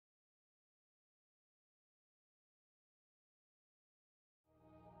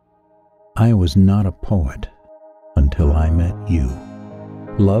I was not a poet until I met you.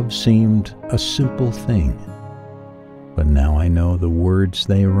 Love seemed a simple thing, but now I know the words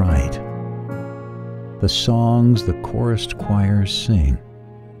they write, the songs the chorused choirs sing.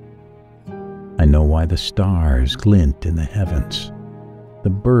 I know why the stars glint in the heavens, the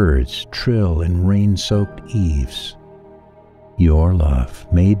birds trill in rain-soaked eaves. Your love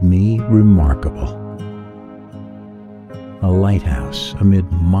made me remarkable, a lighthouse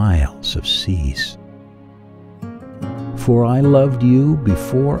amid miles of seas. For I loved you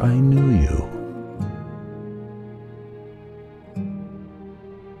before I knew you.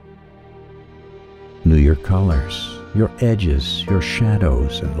 Knew your colors, your edges, your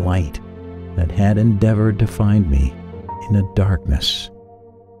shadows and light that had endeavored to find me in a darkness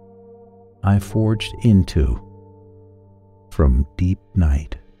I forged into from deep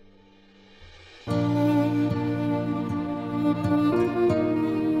night.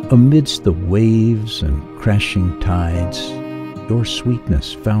 Amidst the waves and crashing tides, your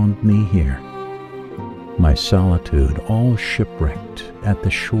sweetness found me here, my solitude all shipwrecked at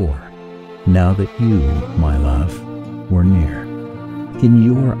the shore, now that you, my love, were near. In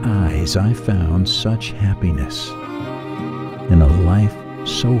your eyes I found such happiness, in a life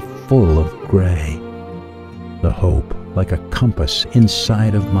so full of gray, the hope like a compass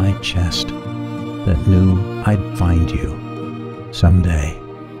inside of my chest that knew I'd find you someday.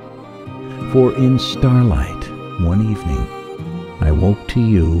 For in starlight one evening I woke to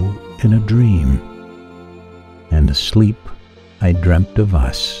you in a dream, and asleep I dreamt of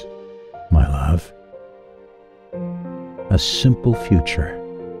us, my love. A simple future,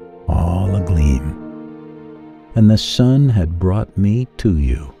 all agleam, and the sun had brought me to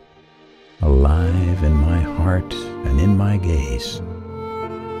you, alive in my heart and in my gaze.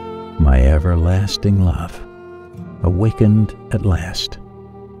 My everlasting love, awakened at last,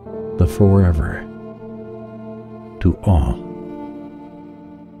 the forever to all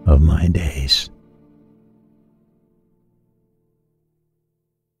of my days.